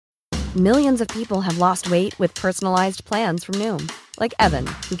Millions of people have lost weight with personalized plans from Noom. Like Evan,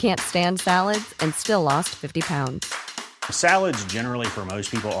 who can't stand salads and still lost 50 pounds. Salads generally for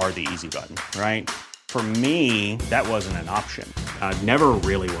most people are the easy button, right? For me, that wasn't an option. I never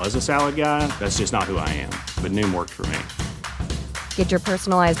really was a salad guy. That's just not who I am. But Noom worked for me. Get your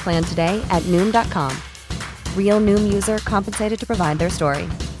personalized plan today at Noom.com. Real Noom user compensated to provide their story.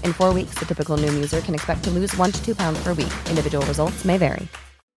 In 4 weeks, the typical Noom user can expect to lose 1 to 2 pounds per week. Individual results may vary.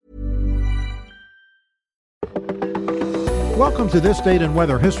 Welcome to This Date in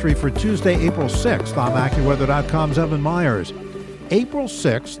Weather History for Tuesday, April 6th. I'm AccuWeather.com's Evan Myers. April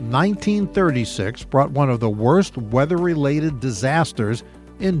 6, 1936 brought one of the worst weather-related disasters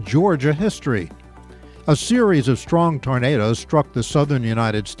in Georgia history. A series of strong tornadoes struck the southern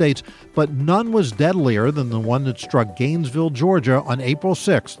United States, but none was deadlier than the one that struck Gainesville, Georgia on April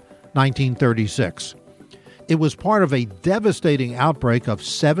 6, 1936. It was part of a devastating outbreak of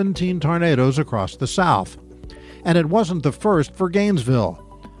 17 tornadoes across the South. And it wasn't the first for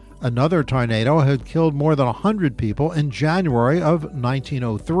Gainesville. Another tornado had killed more than 100 people in January of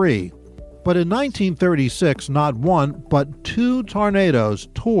 1903. But in 1936, not one, but 2 tornadoes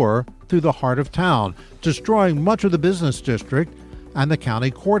tore through the heart of town, destroying much of the business district and the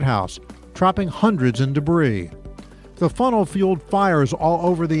county courthouse, trapping hundreds in debris. The funnel fueled fires all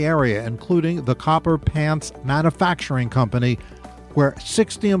over the area, including the Copper Pants Manufacturing Company, where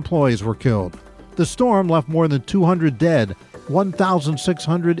 60 employees were killed. The storm left more than 200 dead,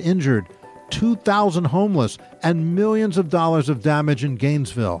 1,600 injured, 2,000 homeless, and millions of dollars of damage in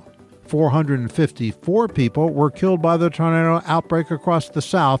Gainesville. 454 people were killed by the tornado outbreak across the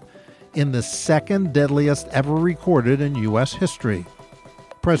South, in the second deadliest ever recorded in U.S. history.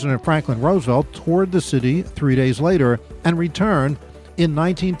 President Franklin Roosevelt toured the city 3 days later and returned in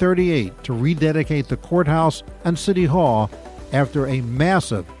 1938 to rededicate the courthouse and City Hall after a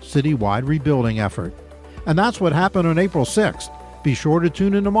massive citywide rebuilding effort. And that's what happened on April 6th. Be sure to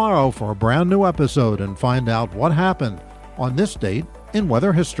tune in tomorrow for a brand new episode and find out what happened on this date in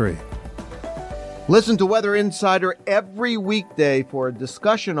weather history. Listen to Weather Insider every weekday for a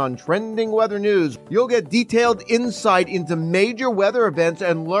discussion on trending weather news. You'll get detailed insight into major weather events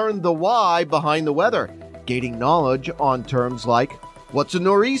and learn the why behind the weather, gaining knowledge on terms like what's a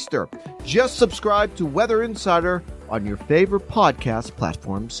nor'easter. Just subscribe to Weather Insider on your favorite podcast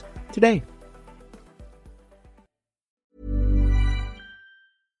platforms today.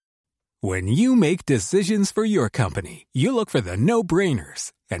 When you make decisions for your company, you look for the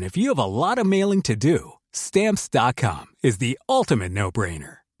no-brainers. And if you have a lot of mailing to do, Stamps.com is the ultimate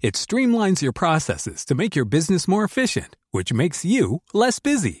no-brainer. It streamlines your processes to make your business more efficient, which makes you less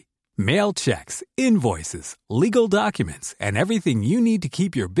busy. Mail checks, invoices, legal documents, and everything you need to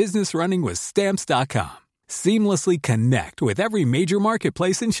keep your business running with Stamps.com. Seamlessly connect with every major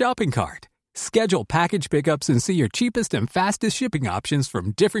marketplace and shopping cart. Schedule package pickups and see your cheapest and fastest shipping options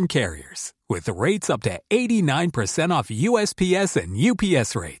from different carriers, with rates up to 89% off USPS and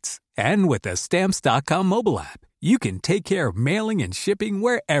UPS rates. And with the Stamps.com mobile app, you can take care of mailing and shipping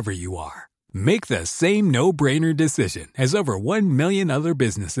wherever you are. Make the same no-brainer decision as over 1 million other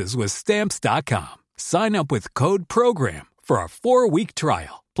businesses with Stamps.com. Sign up with code PROGRAM for a 4-week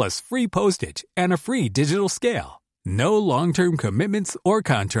trial, plus free postage and a free digital scale. No long-term commitments or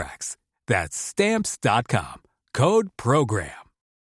contracts. That's Stamps.com. Code PROGRAM.